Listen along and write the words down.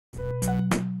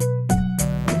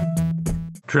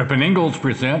Trippin Engles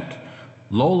present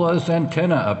Lola's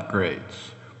Antenna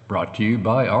Upgrades, brought to you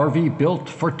by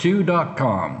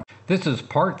RVBuiltFor2.com. This is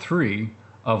part 3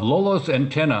 of Lola's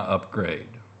antenna upgrade.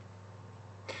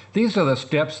 These are the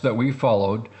steps that we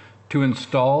followed to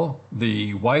install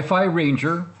the Wi-Fi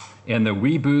Ranger and the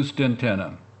WeBoost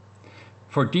antenna.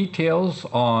 For details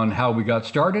on how we got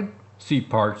started, see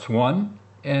parts 1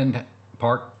 and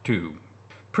part 2.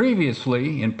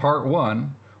 Previously, in part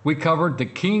 1, we covered the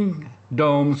King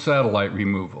Dome satellite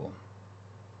removal.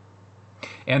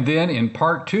 And then in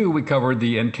part 2 we covered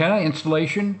the antenna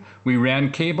installation, we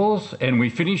ran cables, and we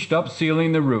finished up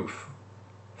sealing the roof.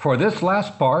 For this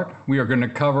last part we are going to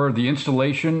cover the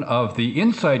installation of the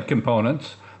inside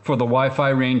components for the Wi-Fi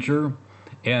Ranger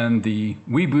and the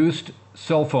WeBoost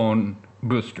cell phone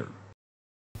booster.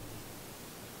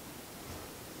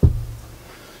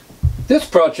 This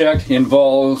project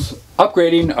involves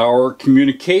upgrading our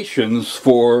communications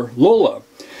for Lola.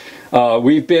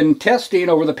 We've been testing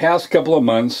over the past couple of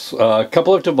months a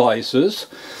couple of devices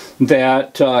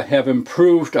that have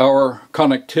improved our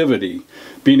connectivity,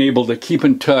 being able to keep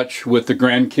in touch with the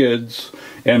grandkids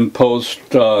and post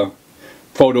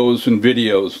photos and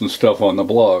videos and stuff on the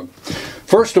blog.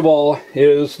 First of all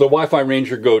is the Wi-Fi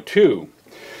Ranger Go 2.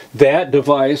 That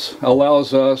device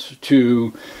allows us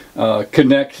to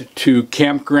connect to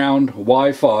campground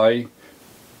Wi-Fi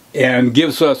and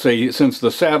gives us since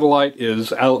the satellite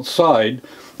is outside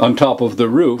on top of the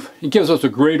roof, it gives us a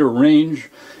greater range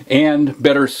and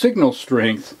better signal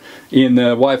strength in the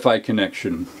Wi-Fi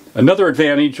connection. Another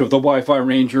advantage of the Wi-Fi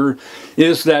Ranger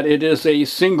is that it is a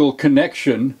single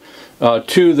connection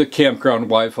to the campground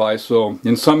Wi-Fi. So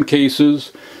in some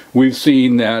cases we've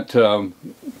seen that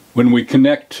when we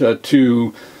connect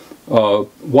to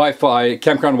Wi-Fi,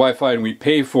 campground Wi-Fi, and we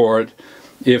pay for it,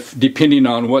 if depending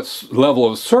on what level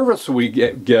of service we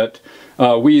get,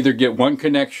 we either get one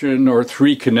connection or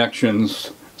 3 connections.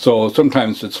 So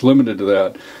sometimes it's limited to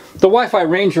that. The Wi-Fi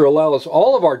Ranger allows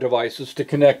all of our devices to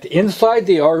connect inside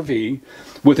the RV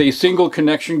with a single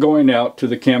connection going out to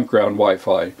the campground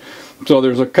Wi-Fi. So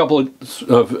there's a couple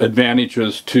of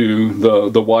advantages to the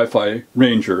Wi-Fi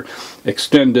Ranger: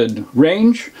 extended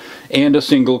range and a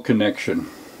single connection.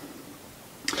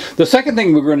 The second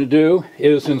thing we're going to do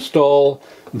is install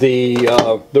the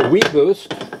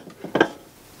WeBoost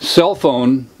cell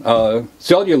phone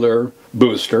cellular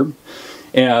booster,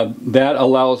 and that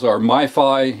allows our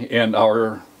MiFi and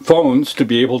our phones to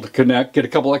be able to connect, get a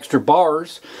couple extra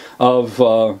bars of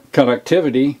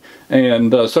connectivity,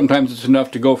 and sometimes it's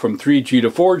enough to go from 3G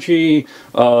to 4G.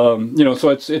 You know, so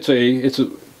it's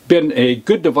been a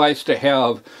good device to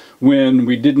have when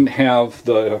we didn't have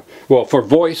for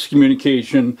voice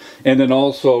communication, and then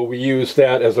also we use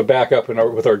that as a backup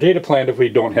with our data plan if we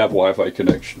don't have Wi-Fi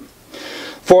connection.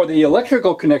 For the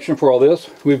electrical connection for all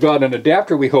this, we've got an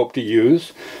adapter we hope to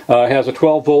use. It has a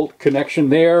 12-volt connection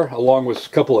there, along with a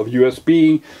couple of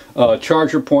USB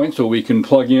charger points, so we can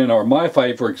plug in our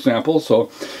MiFi, for example.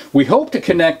 So we hope to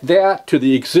connect that to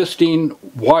the existing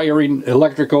wiring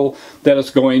electrical that is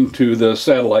going to the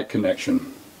satellite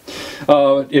connection.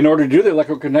 In order to do the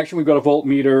electrical connection, we've got a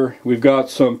voltmeter, we've got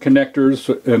some connectors,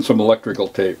 and some electrical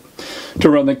tape. To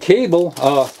run the cable,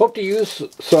 hope to use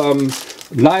some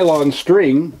nylon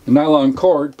string, nylon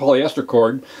cord, polyester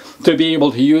cord, to be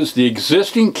able to use the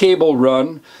existing cable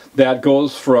run that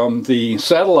goes from the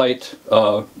satellite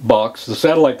box, the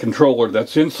satellite controller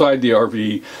that's inside the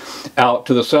RV, out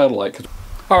to the satellite.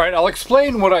 Alright, I'll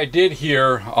explain what I did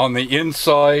here on the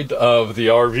inside of the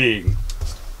RV.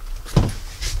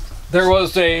 There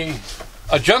was a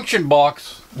junction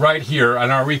box right here,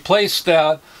 and I replaced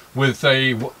that with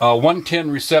a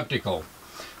 110 receptacle.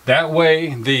 That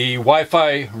way the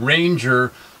Wi-Fi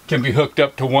Ranger can be hooked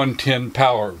up to 110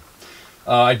 power.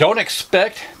 I don't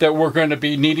expect that we're going to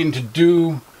be needing to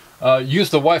use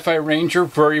the Wi-Fi Ranger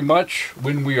very much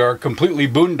when we are completely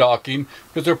boondocking,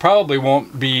 because there probably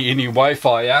won't be any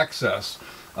Wi-Fi access.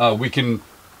 We can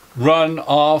run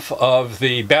off of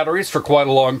the batteries for quite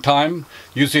a long time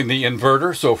using the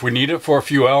inverter, so if we need it for a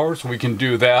few hours we can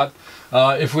do that.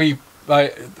 I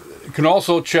can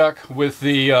also check with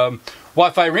the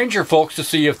Wi-Fi Ranger folks to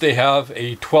see if they have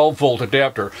a 12-volt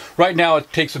adapter. Right now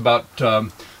it takes about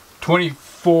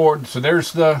 24, so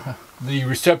there's the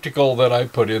receptacle that I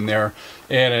put in there,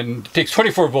 and it takes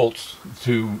 24 volts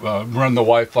to run the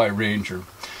Wi-Fi Ranger.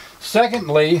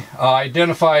 Secondly, I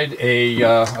identified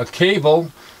a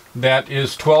cable that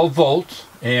is 12 volts,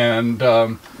 and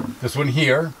this one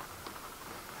here,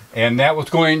 and that was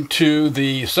going to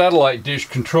the satellite dish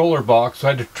controller box.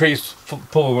 I had to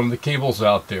pull one of the cables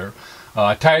out there.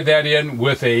 I tied that in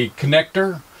with a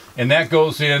connector and that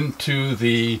goes into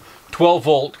the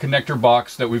 12-volt connector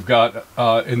box that we've got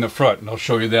in the front, and I'll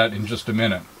show you that in just a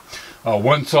minute.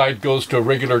 One side goes to a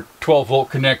regular 12-volt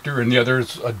connector and the other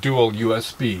is a dual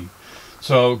USB.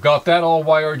 So got that all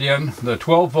wired in, the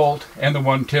 12-volt and the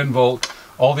 110-volt.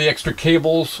 All the extra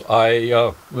cables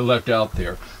I left out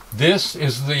there. This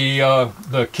is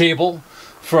the cable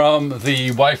from the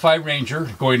Wi-Fi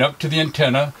Ranger going up to the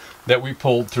antenna that we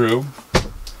pulled through.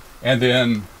 And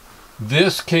then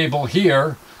this cable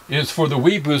here is for the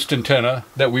WeBoost antenna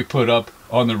that we put up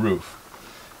on the roof.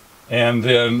 And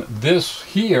then this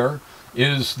here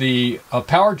is the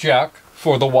power jack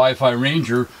for the Wi-Fi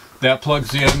Ranger that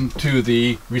plugs into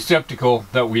the receptacle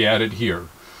that we added here.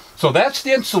 So that's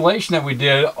the installation that we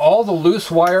did. All the loose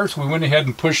wires we went ahead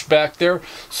and pushed back there.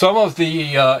 Some of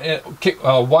the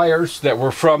wires that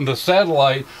were from the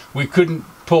satellite we couldn't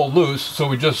pull loose, so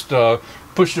we just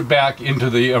pushed it back into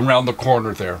the around the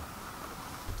corner there.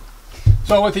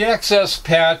 So with the access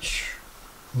patch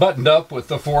buttoned up with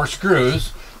the 4 screws,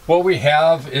 what we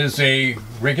have is a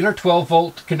regular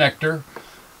 12-volt connector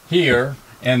here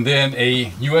and then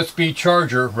a USB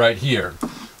charger right here.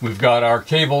 We've got our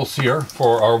cables here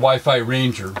for our Wi-Fi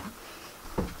Ranger.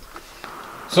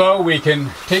 So we can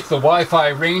take the Wi-Fi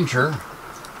Ranger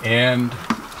and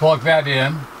plug that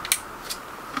in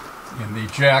the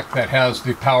jack that has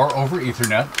the power over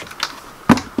Ethernet,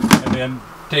 and then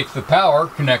take the power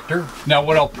connector. Now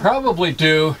what I'll probably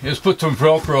do is put some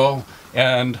Velcro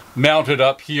and mount it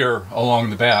up here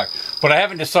along the back, but I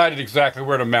haven't decided exactly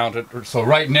where to mount it, so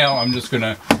right now I'm just going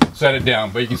to set it down.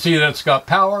 But you can see that it's got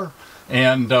power.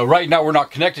 And right now we're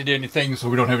not connected to anything, so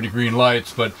we don't have any green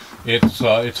lights, but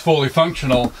it's fully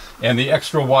functional, and the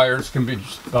extra wires can be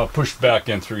pushed back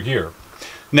in through here.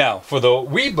 Now for the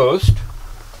WeBoost,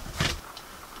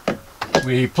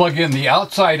 we plug in the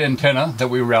outside antenna that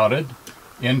we routed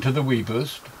into the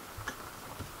WeBoost.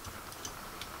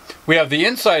 We have the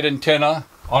inside antenna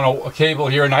on a cable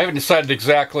here, and I haven't decided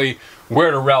exactly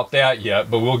where to route that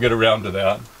yet, but we'll get around to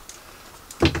that.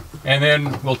 And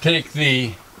then we'll take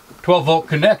the 12-volt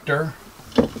connector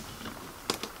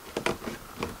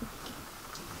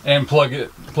and plug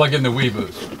in the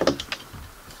WeBoost.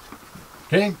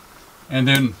 Okay, and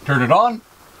then turn it on,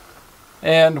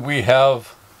 and we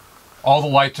have all the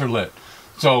lights are lit.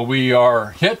 So we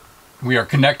are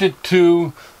connected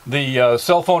to the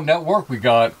cell phone network. We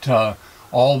got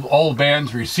all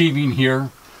bands receiving here,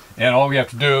 and all we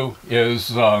have to do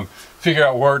is figure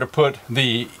out where to put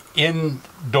the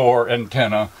indoor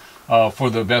antenna for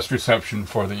the best reception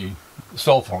for the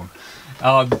cell phone.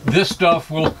 This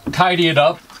stuff will tidy it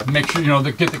up, make sure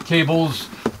get the cables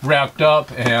wrapped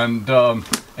up and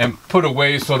put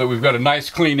away so that we've got a nice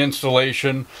clean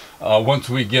installation once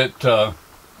we get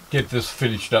this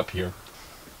finished up here.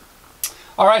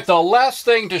 All right, the last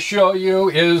thing to show you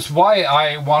is why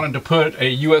I wanted to put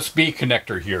a USB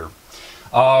connector here.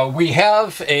 We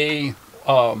have a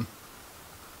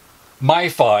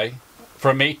MiFi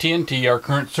from AT&T, our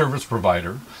current service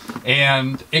provider,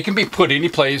 and it can be put any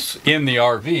place in the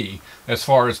RV as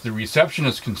far as the reception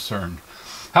is concerned.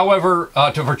 However,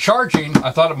 for charging, I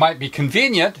thought it might be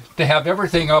convenient to have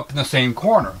everything up in the same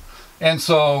corner. And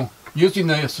so, using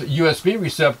this USB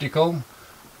receptacle,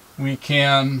 we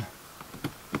can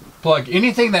plug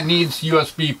anything that needs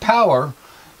USB power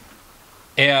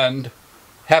and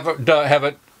have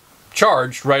it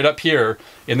charged right up here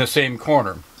in the same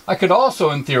corner. I could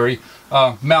also, in theory,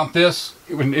 mount this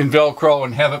in Velcro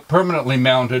and have it permanently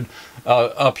mounted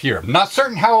up here. I'm not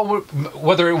certain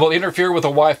whether it will interfere with a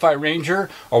Wi-Fi Ranger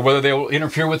or whether they will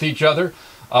interfere with each other.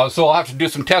 So I'll have to do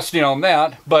some testing on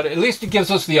that, but at least it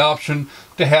gives us the option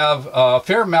to have a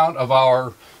fair amount of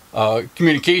our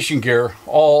communication gear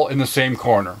all in the same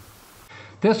corner.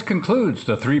 This concludes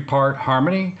the 3-part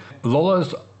Harmony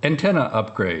Lola's antenna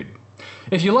upgrade.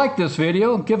 If you like this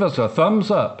video, give us a thumbs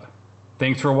up.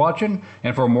 Thanks for watching,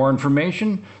 and for more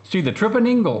information, see the Trippin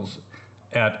Engles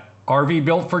at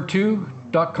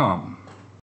rvbuiltfor2.com.